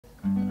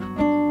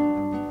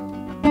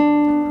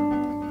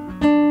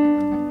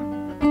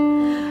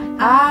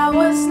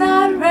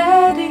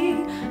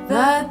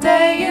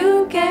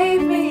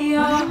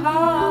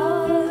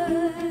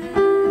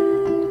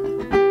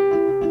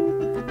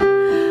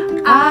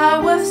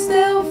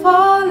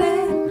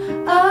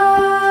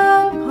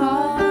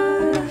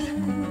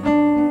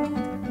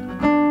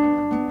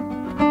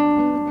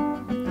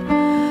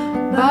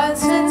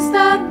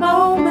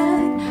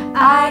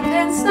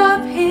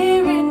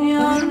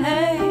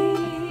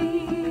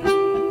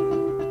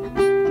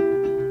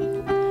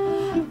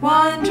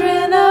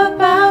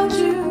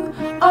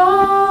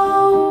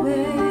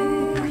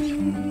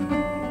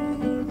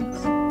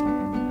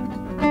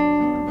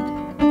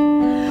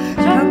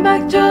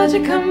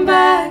come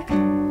back.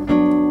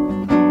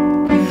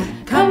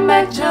 Come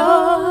back,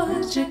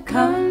 Georgia,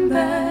 come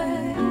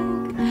back.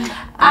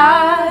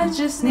 I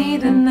just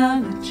need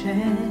another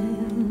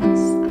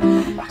chance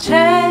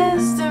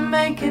to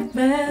make it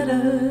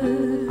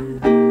better.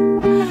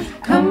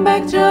 Come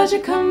back, Georgia,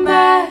 come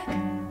back.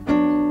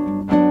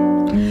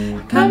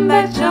 Come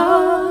back,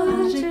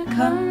 Georgia,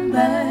 come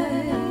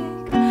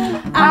back.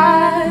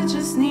 I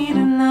just need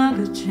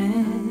another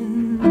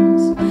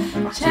chance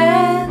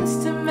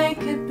to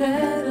make it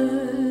better.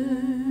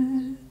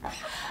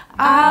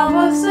 I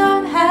was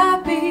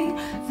unhappy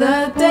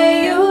the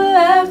day you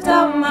left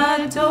out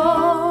my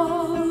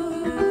door.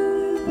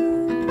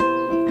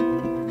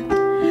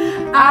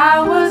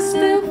 I was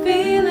still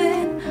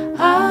feeling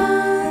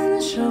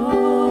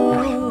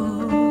unsure.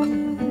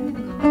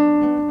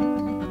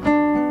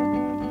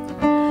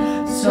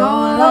 So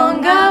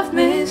long I've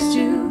missed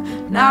you,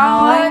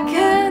 now I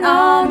can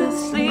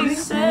honestly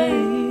say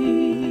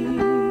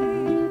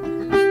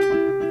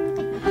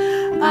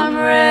I'm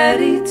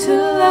ready to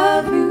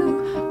love you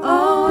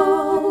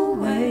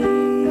always.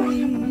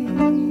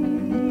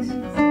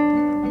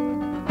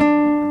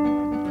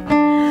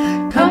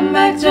 Come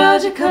back,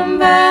 Georgia, come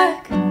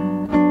back.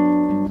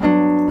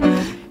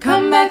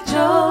 Come back,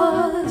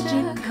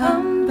 Georgia,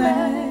 come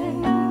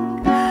back.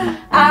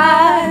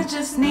 I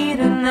just need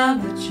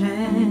another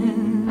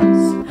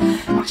chance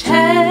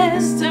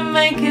to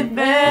make it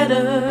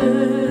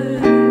better.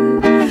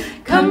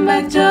 Come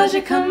back,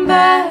 Georgia, come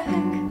back.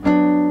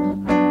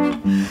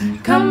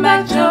 Come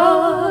back,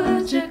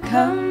 Georgia,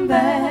 come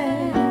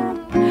back.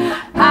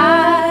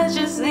 I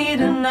just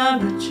need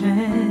another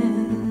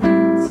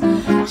chance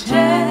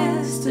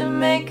to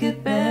make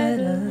it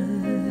better.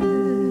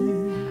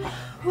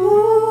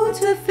 Ooh,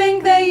 to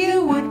think that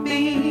you would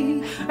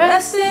be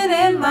resting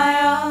in my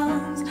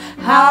arms.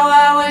 How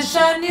I wish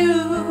I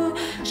knew,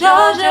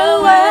 Georgia,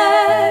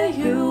 where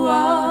you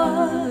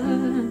are.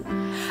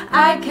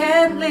 I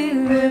can't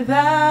live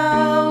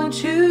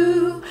without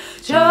you,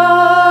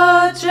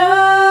 Georgia.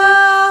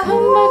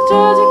 Come back,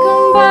 Georgia,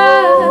 come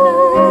back.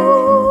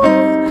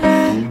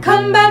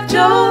 Come back,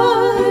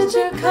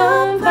 Georgia,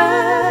 come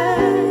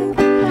back.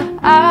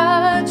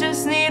 I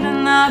just need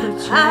another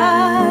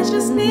chance.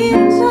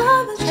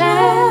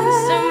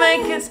 To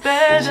make it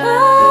better.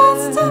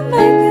 Chance to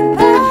make it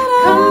better.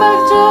 Come back,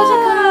 Georgia,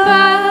 come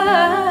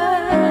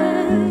back.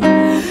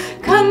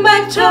 Come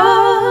back,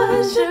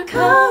 Georgia,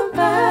 come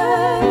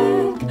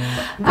back.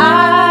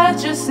 I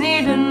just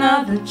need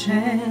another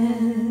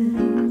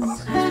chance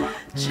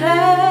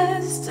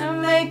to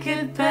make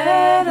it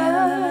better.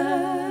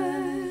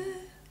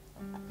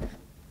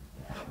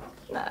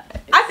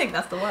 I think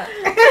that's the one.